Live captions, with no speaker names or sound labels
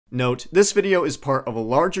Note, this video is part of a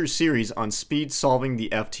larger series on speed solving the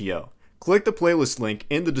FTO. Click the playlist link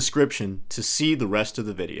in the description to see the rest of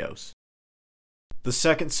the videos. The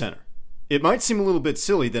second center. It might seem a little bit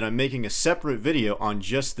silly that I'm making a separate video on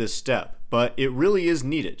just this step, but it really is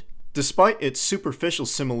needed. Despite its superficial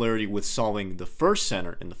similarity with solving the first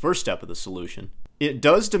center in the first step of the solution, it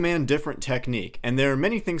does demand different technique, and there are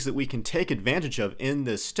many things that we can take advantage of in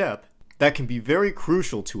this step that can be very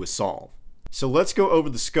crucial to a solve. So let's go over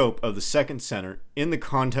the scope of the second center in the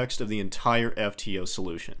context of the entire FTO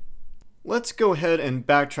solution. Let's go ahead and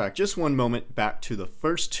backtrack just one moment back to the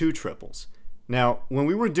first two triples. Now, when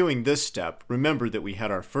we were doing this step, remember that we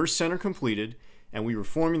had our first center completed, and we were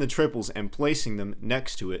forming the triples and placing them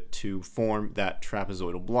next to it to form that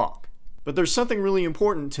trapezoidal block. But there's something really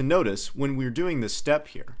important to notice when we're doing this step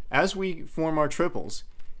here. As we form our triples,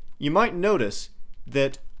 you might notice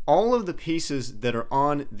that all of the pieces that are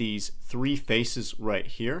on these three faces right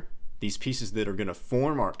here, these pieces that are going to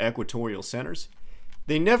form our equatorial centers,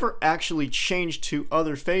 they never actually change to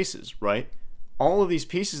other faces, right? All of these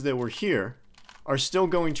pieces that were here are still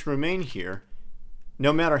going to remain here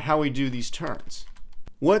no matter how we do these turns.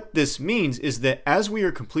 What this means is that as we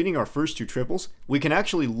are completing our first two triples, we can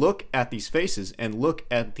actually look at these faces and look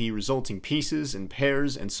at the resulting pieces and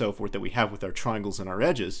pairs and so forth that we have with our triangles and our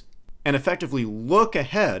edges, and effectively look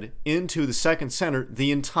ahead into the second center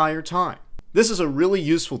the entire time. This is a really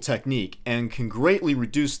useful technique and can greatly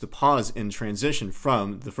reduce the pause in transition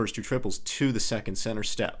from the first two triples to the second center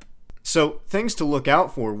step. So things to look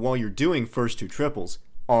out for while you're doing first two triples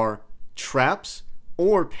are traps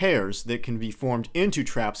or pairs that can be formed into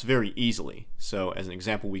traps very easily. So as an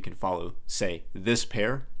example, we can follow, say, this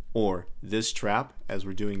pair or this trap as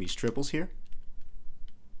we're doing these triples here.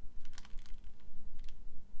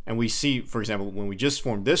 And we see, for example, when we just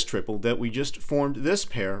formed this triple, that we just formed this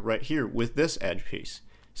pair right here with this edge piece.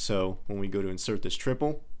 So when we go to insert this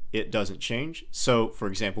triple, it doesn't change. So, for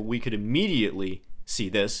example, we could immediately see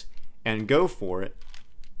this and go for it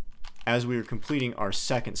as we are completing our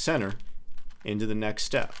second center into the next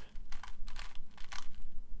step.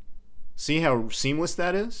 See how seamless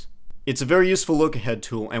that is? It's a very useful look-ahead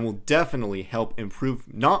tool and will definitely help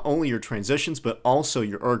improve not only your transitions but also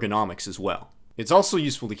your ergonomics as well. It's also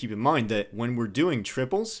useful to keep in mind that when we're doing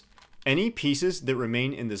triples, any pieces that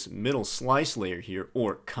remain in this middle slice layer here,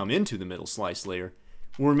 or come into the middle slice layer,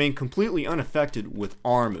 will remain completely unaffected with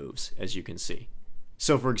our moves, as you can see.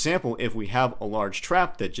 So for example, if we have a large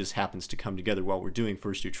trap that just happens to come together while we're doing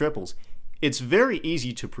first two triples, it's very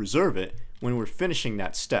easy to preserve it when we're finishing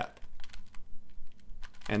that step.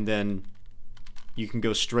 And then you can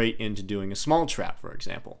go straight into doing a small trap, for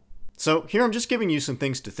example. So here I'm just giving you some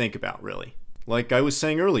things to think about, really. Like I was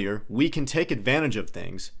saying earlier, we can take advantage of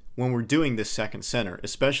things when we're doing this second center,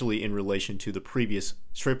 especially in relation to the previous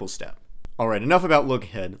triple step. Alright, enough about look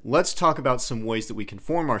ahead. Let's talk about some ways that we can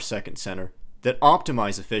form our second center that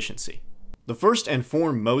optimize efficiency. The first and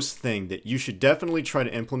foremost thing that you should definitely try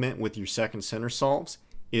to implement with your second center solves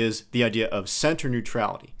is the idea of center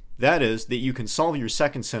neutrality. That is, that you can solve your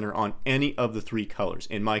second center on any of the three colors.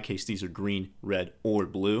 In my case, these are green, red, or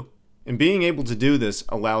blue. And being able to do this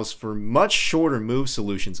allows for much shorter move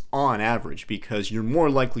solutions on average because you're more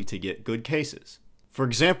likely to get good cases. For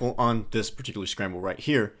example, on this particular scramble right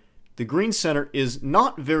here, the green center is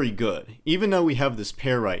not very good. Even though we have this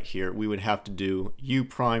pair right here, we would have to do U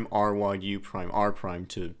prime R wide, U prime R prime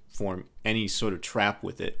to form any sort of trap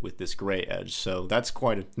with it with this gray edge. So that's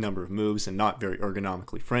quite a number of moves and not very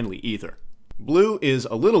ergonomically friendly either. Blue is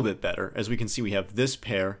a little bit better. As we can see, we have this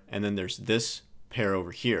pair and then there's this pair over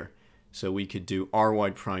here. So we could do R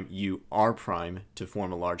wide prime U R prime to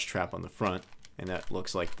form a large trap on the front, and that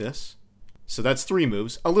looks like this. So that's three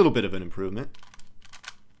moves, a little bit of an improvement.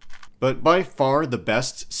 But by far the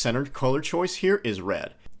best centered color choice here is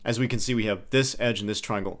red. As we can see, we have this edge and this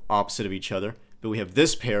triangle opposite of each other, but we have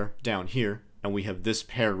this pair down here, and we have this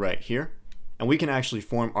pair right here, and we can actually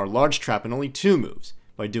form our large trap in only two moves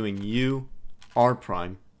by doing U R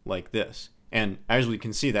prime like this. And as we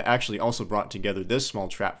can see, that actually also brought together this small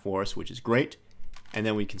trap for us, which is great. And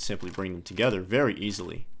then we can simply bring them together very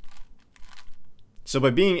easily. So by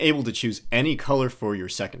being able to choose any color for your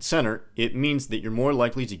second center, it means that you're more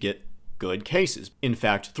likely to get good cases. In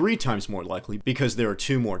fact, 3 times more likely because there are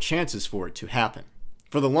 2 more chances for it to happen.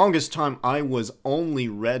 For the longest time, I was only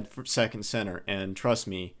red for second center, and trust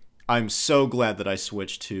me, I'm so glad that I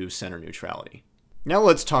switched to center neutrality. Now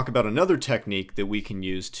let's talk about another technique that we can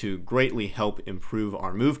use to greatly help improve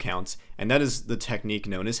our move counts, and that is the technique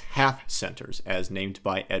known as half centers, as named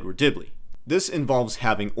by Edward Dibley. This involves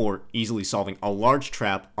having or easily solving a large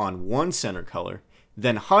trap on one center color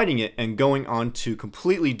then hiding it and going on to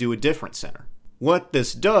completely do a different center. What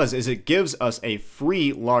this does is it gives us a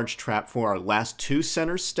free large trap for our last 2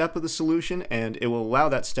 centers step of the solution, and it will allow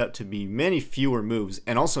that step to be many fewer moves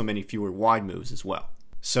and also many fewer wide moves as well.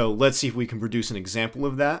 So let's see if we can produce an example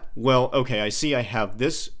of that. Well, okay, I see I have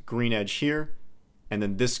this green edge here and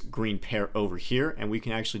then this green pair over here, and we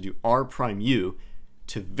can actually do R prime U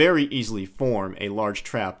to very easily form a large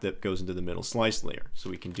trap that goes into the middle slice layer. So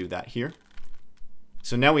we can do that here.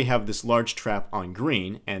 So now we have this large trap on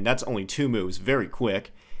green, and that's only 2 moves, very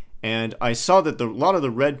quick. And I saw that a lot of the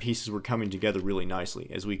red pieces were coming together really nicely.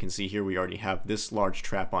 As we can see here, we already have this large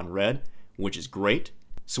trap on red, which is great.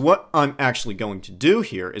 So what I'm actually going to do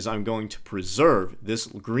here is I'm going to preserve this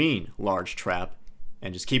green large trap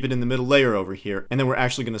and just keep it in the middle layer over here, and then we're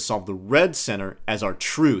actually going to solve the red center as our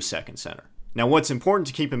true second center. Now what's important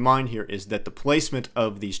to keep in mind here is that the placement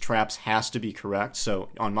of these traps has to be correct. So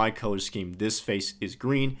on my color scheme, this face is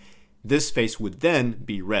green, this face would then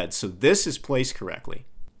be red. So this is placed correctly.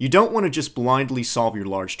 You don't want to just blindly solve your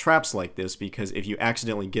large traps like this, because if you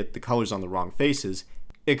accidentally get the colors on the wrong faces,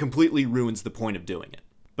 it completely ruins the point of doing it.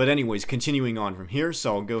 But anyways, continuing on from here,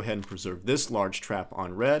 so I'll go ahead and preserve this large trap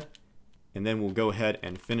on red, and then we'll go ahead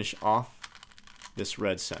and finish off this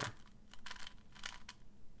red center.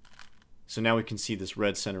 So now we can see this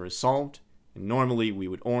red center is solved, and normally we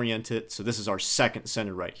would orient it. So this is our second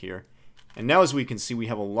center right here. And now as we can see, we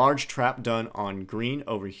have a large trap done on green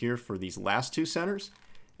over here for these last 2 centers.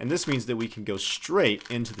 And this means that we can go straight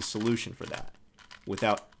into the solution for that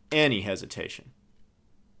without any hesitation.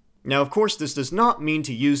 Now, of course, this does not mean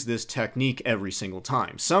to use this technique every single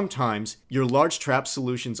time. Sometimes your large trap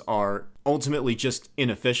solutions are ultimately just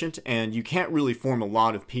inefficient, and you can't really form a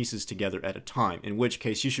lot of pieces together at a time, in which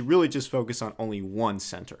case you should really just focus on only one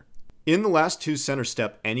center. In the last 2 center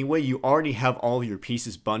step anyway, you already have all of your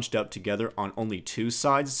pieces bunched up together on only 2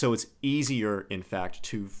 sides, so it's easier, in fact,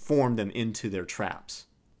 to form them into their traps.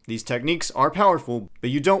 These techniques are powerful,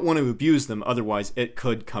 but you don't want to abuse them, otherwise it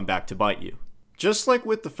could come back to bite you. Just like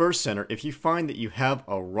with the first center, if you find that you have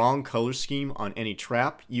a wrong color scheme on any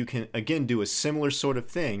trap, you can again do a similar sort of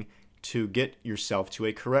thing to get yourself to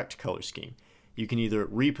a correct color scheme. You can either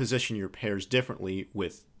reposition your pairs differently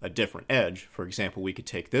with a different edge. For example, we could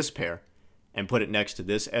take this pair and put it next to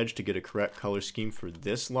this edge to get a correct color scheme for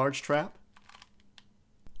this large trap.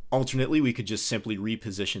 Alternately, we could just simply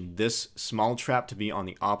reposition this small trap to be on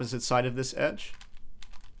the opposite side of this edge.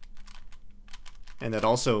 And that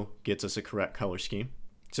also gets us a correct color scheme.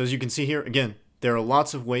 So as you can see here, again, there are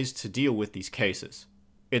lots of ways to deal with these cases.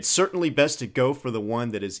 It's certainly best to go for the one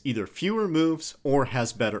that is either fewer moves or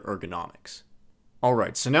has better ergonomics.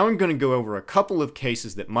 Alright, so now I'm going to go over a couple of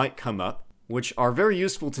cases that might come up, which are very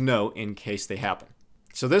useful to know in case they happen.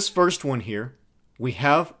 So this first one here, we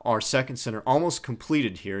have our second center almost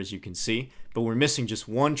completed here, as you can see, but we're missing just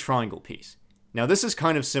one triangle piece. Now this is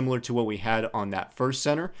kind of similar to what we had on that first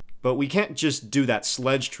center, but we can't just do that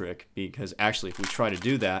sledge trick, because actually if we try to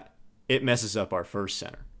do that, it messes up our first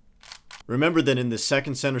center. Remember that in the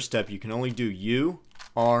second center step, you can only do U,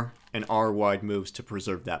 R, and R wide moves to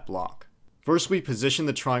preserve that block. First, we position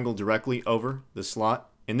the triangle directly over the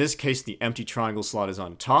slot. In this case, the empty triangle slot is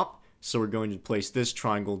on top, so we're going to place this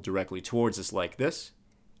triangle directly towards us like this.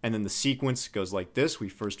 And then the sequence goes like this. We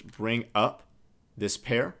first bring up this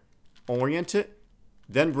pair, orient it,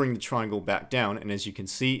 then bring the triangle back down, and as you can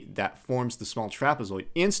see, that forms the small trapezoid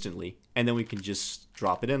instantly, and then we can just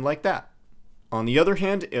drop it in like that. On the other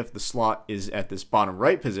hand, if the slot is at this bottom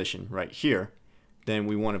right position right here, then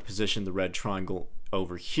we want to position the red triangle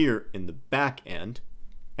over here in the back end,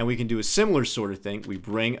 and we can do a similar sort of thing. We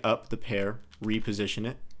bring up the pair, reposition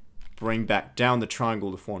it, bring back down the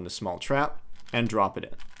triangle to form the small trap, and drop it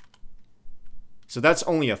in. So that's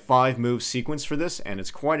only a 5-move sequence for this, and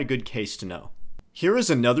it's quite a good case to know. Here is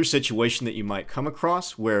another situation that you might come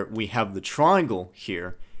across where we have the triangle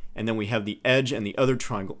here, and then we have the edge and the other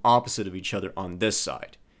triangle opposite of each other on this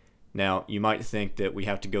side. Now, you might think that we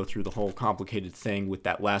have to go through the whole complicated thing with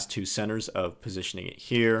that last 2 centers of positioning it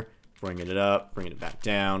here, bringing it up, bringing it back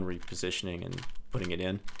down, repositioning, and putting it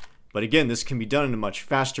in. But again, this can be done in a much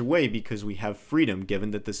faster way because we have freedom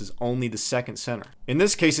given that this is only the second center. In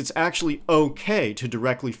this case, it's actually okay to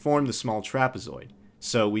directly form the small trapezoid.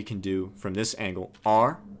 So we can do, from this angle,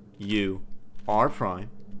 R, U, R prime,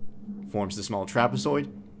 forms the small trapezoid,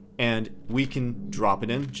 and we can drop it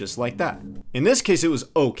in just like that. In this case, it was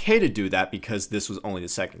okay to do that because this was only the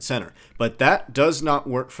second center. But that does not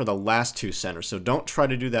work for the last 2 centers, so don't try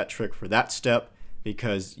to do that trick for that step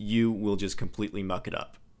because you will just completely muck it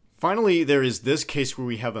up. Finally, there is this case where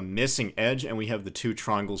we have a missing edge and we have the 2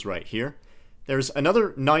 triangles right here. There's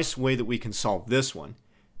another nice way that we can solve this one.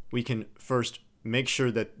 We can first make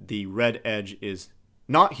sure that the red edge is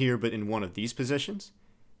not here but in one of these positions.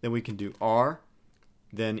 Then we can do R,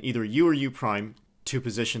 then either U or U prime to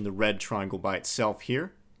position the red triangle by itself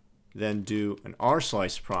here. Then do an R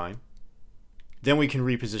slice prime. Then we can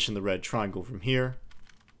reposition the red triangle from here.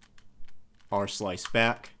 R slice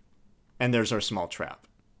back. And there's our small trap.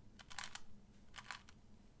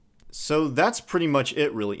 So that's pretty much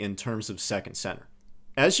it really in terms of second center.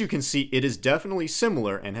 As you can see, it is definitely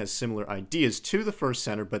similar and has similar ideas to the first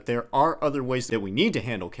center, but there are other ways that we need to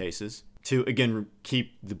handle cases to, again,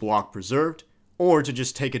 keep the block preserved or to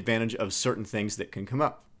just take advantage of certain things that can come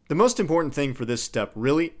up. The most important thing for this step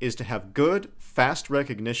really is to have good, fast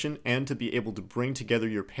recognition and to be able to bring together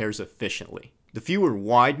your pairs efficiently. The fewer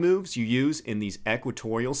wide moves you use in these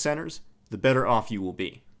equatorial centers, the better off you will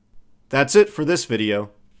be. That's it for this video.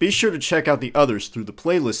 Be sure to check out the others through the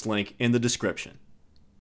playlist link in the description.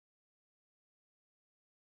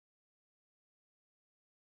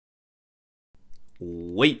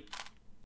 Wait.